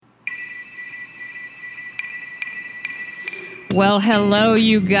Well, hello,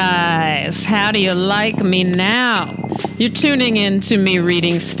 you guys. How do you like me now? You're tuning in to me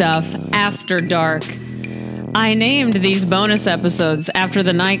reading stuff after dark. I named these bonus episodes after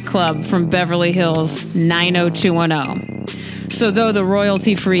the nightclub from Beverly Hills 90210. So though the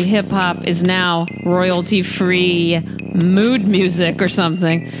royalty-free hip-hop is now royalty-free mood music or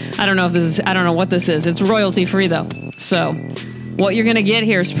something, I don't know what this is. It's royalty-free though. So what you're going to get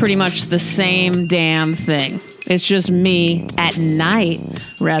here is pretty much the same damn thing. It's just me at night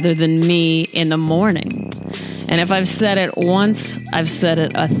rather than me in the morning. And if I've said it once, I've said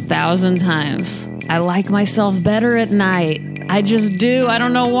it 1,000 times. I like myself better at night. I just do. I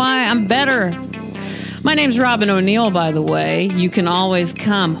don't know why. I'm better. My name's Robin O'Neill, by the way. You can always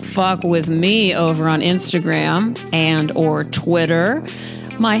come fuck with me over on Instagram and or Twitter.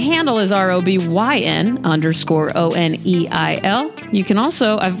 My handle is ROBYN_ONEIL. You can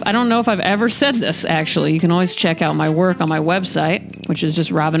also, I don't know if I've ever said this, actually. You can always check out my work on my website, which is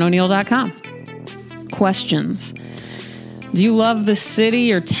just robinoneal.com. Questions. Do you love the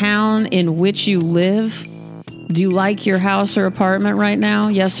city or town in which you live? Do you like your house or apartment right now?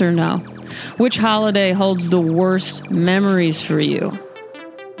 Yes or no? Which holiday holds the worst memories for you?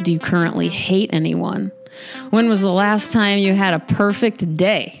 Do you currently hate anyone? When was the last time you had a perfect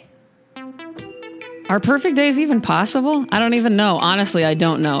day? Are perfect days even possible? I don't even know. Honestly, I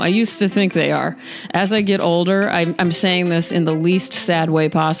don't know. I used to think they are. As I get older, I'm saying this in the least sad way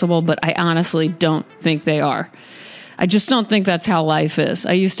possible, but I honestly don't think they are. I just don't think that's how life is.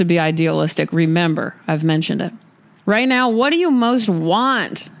 I used to be idealistic. Remember, I've mentioned it. Right now, what do you most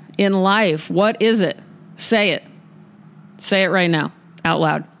want in life? What is it? Say it. Say it right now, out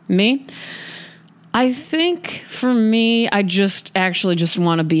loud. Me? I think for me, I just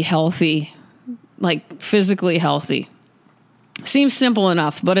want to be healthy, like physically healthy. Seems simple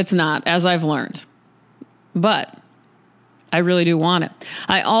enough, but it's not, as I've learned. But I really do want it.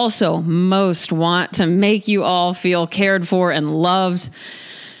 I also most want to make you all feel cared for and loved.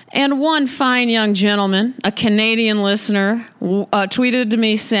 And one fine young gentleman, a Canadian listener, tweeted to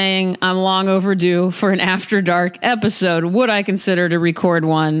me saying I'm long overdue for an After Dark episode. Would I consider to record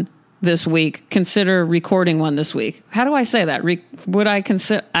one this week? Consider recording one this week. How do I say that? Would I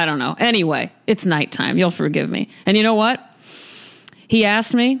consider? I don't know. Anyway, it's nighttime. You'll forgive me. And you know what? He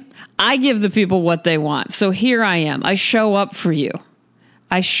asked me. I give the people what they want. So here I am. I show up for you.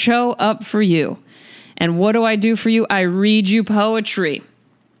 I show up for you. And what do I do for you? I read you poetry.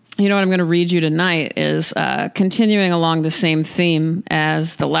 You know what I'm going to read you tonight is continuing along the same theme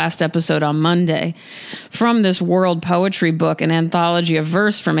as the last episode on Monday from this World Poetry book, an anthology of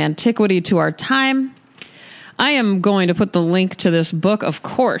verse from antiquity to our time. I am going to put the link to this book, of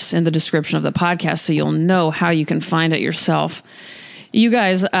course, in the description of the podcast so you'll know how you can find it yourself. You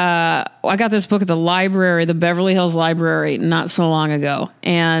guys, I got this book at the library, the Beverly Hills Library, not so long ago.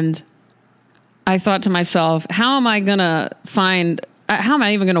 And I thought to myself, how am I even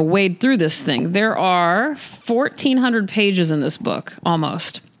going to wade through this thing? There are 1,400 pages in this book,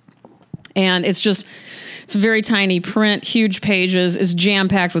 almost. And it's very tiny print, huge pages. It's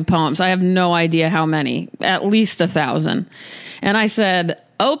jam-packed with poems. I have no idea how many, at least 1,000. And I said,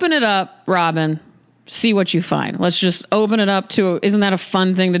 open it up, Robin. See what you find. Let's just open it up to, isn't that a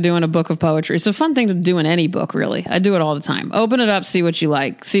fun thing to do in a book of poetry? It's a fun thing to do in any book, really. I do it all the time. Open it up, see what you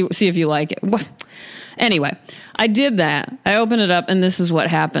like. See if you like it. Anyway, I did that. I opened it up, and this is what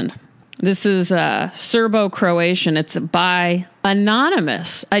happened. This is Serbo-Croatian. It's by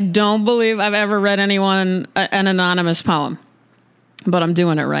Anonymous. I don't believe I've ever read an anonymous poem, but I'm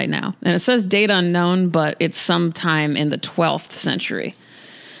doing it right now. And it says date unknown, but it's sometime in the 12th century.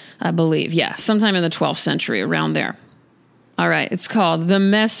 I believe. Yeah, sometime in the 12th century, around there. All right, it's called The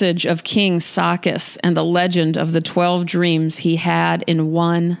Message of King Sakis and the Legend of the 12 Dreams He Had in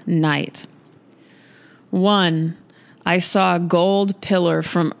One Night. 1. I saw a gold pillar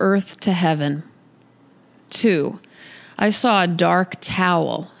from earth to heaven. 2. I saw a dark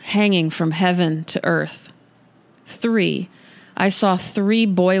towel hanging from heaven to earth. 3. I saw 3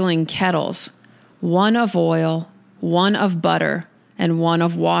 boiling kettles, one of oil, one of butter, and one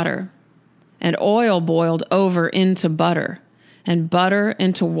of water, and oil boiled over into butter, and butter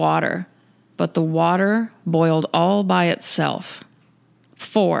into water, but the water boiled all by itself.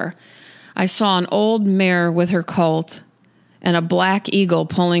 4. I saw an old mare with her colt, and a black eagle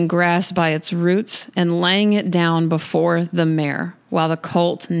pulling grass by its roots and laying it down before the mare, while the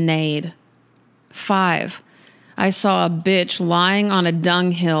colt neighed. 5. I saw a bitch lying on a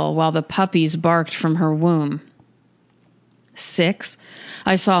dunghill while the puppies barked from her womb. 6.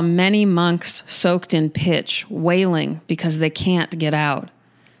 I saw many monks soaked in pitch, wailing because they can't get out.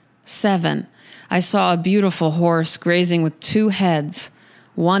 7, I saw a beautiful horse grazing with 2 heads,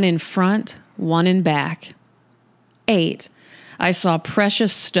 one in front, one in back. 8, I saw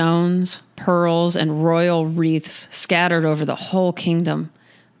precious stones, pearls, and royal wreaths scattered over the whole kingdom,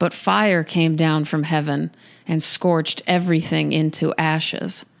 but fire came down from heaven and scorched everything into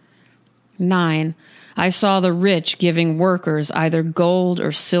ashes. 9, I saw the rich giving workers either gold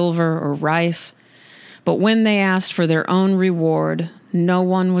or silver or rice, but when they asked for their own reward, no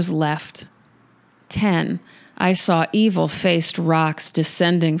one was left. 10, I saw evil-faced rocks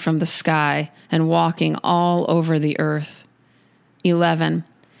descending from the sky and walking all over the earth. 11,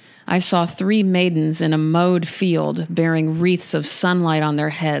 I saw 3 maidens in a mowed field bearing wreaths of sunlight on their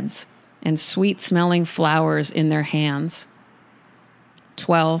heads and sweet-smelling flowers in their hands.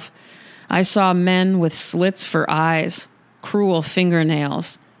 12, I saw men with slits for eyes, cruel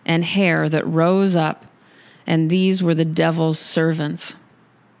fingernails, and hair that rose up, and these were the devil's servants.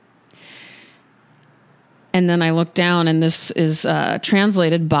 And then I looked down, and this is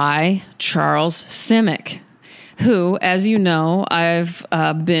translated by Charles Simic, who, as you know, I've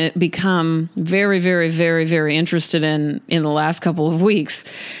become very, very, very, very interested in the last couple of weeks.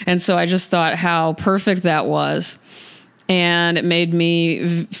 And so I just thought how perfect that was. And it made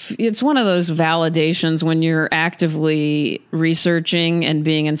me, it's one of those validations when you're actively researching and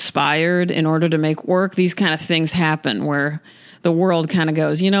being inspired in order to make work. These kind of things happen where the world kind of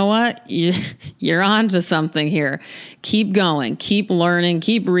goes, you know what? You're on to something here. Keep going, keep learning,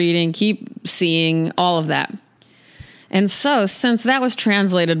 keep reading, keep seeing, all of that. And so, since that was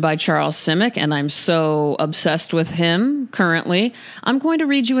translated by Charles Simic, and I'm so obsessed with him currently, I'm going to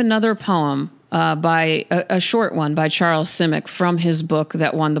read you another poem by a short one by Charles Simic from his book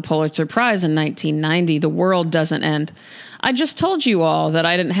that won the Pulitzer Prize in 1990, The World Doesn't End. I just told you all that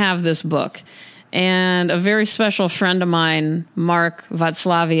I didn't have this book. And a very special friend of mine, Mark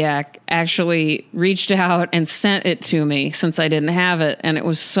Václaviak, actually reached out and sent it to me since I didn't have it. And it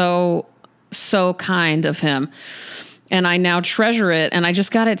was so, so kind of him. And I now treasure it. And I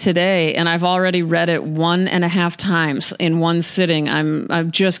just got it today, and I've already read it 1.5 times in one sitting. I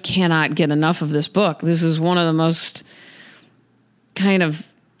just cannot get enough of this book. This is one of the most kind of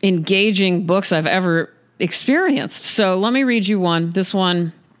engaging books I've ever experienced. So let me read you one. This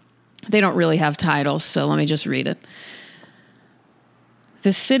one, they don't really have titles, so let me just read it.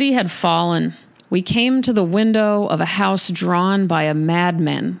 The city had fallen. We came to the window of a house drawn by a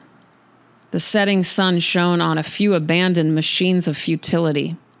madman. The setting sun shone on a few abandoned machines of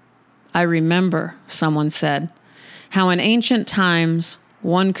futility. I remember, someone said, how in ancient times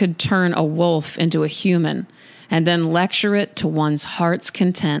one could turn a wolf into a human and then lecture it to one's heart's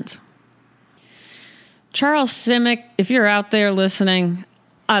content. Charles Simic, if you're out there listening,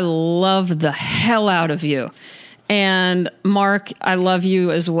 I love the hell out of you. And Mark, I love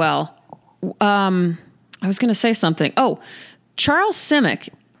you as well. I was going to say something. Oh, Charles Simic.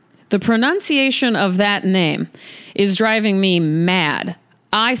 The pronunciation of that name is driving me mad.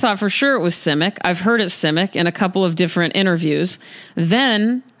 I thought for sure it was Simic. I've heard it Simic in a couple of different interviews.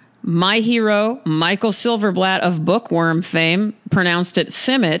 Then my hero, Michael Silverblatt of Bookworm fame, pronounced it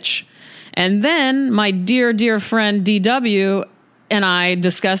Simich. And then my dear, dear friend DW and I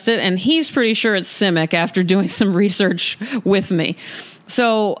discussed it, and he's pretty sure it's Simic after doing some research with me.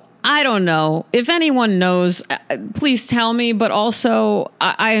 So I don't know. If anyone knows, please tell me. But also,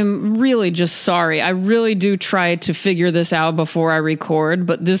 I am really just sorry. I really do try to figure this out before I record.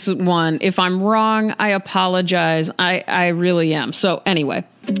 But this one, if I'm wrong, I apologize. I really am. So anyway,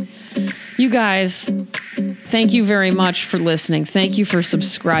 you guys, thank you very much for listening. Thank you for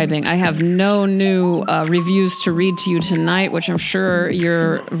subscribing. I have no new reviews to read to you tonight, which I'm sure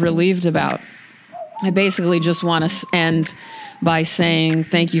you're relieved about. I basically just want to end by saying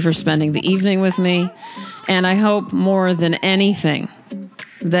thank you for spending the evening with me. And I hope more than anything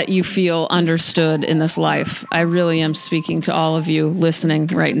that you feel understood in this life. I really am speaking to all of you listening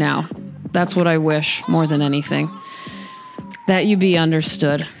right now. That's what I wish more than anything. That you be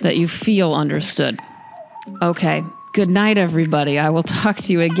understood, that you feel understood. Okay, good night, everybody. I will talk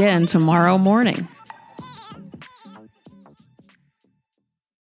to you again tomorrow morning.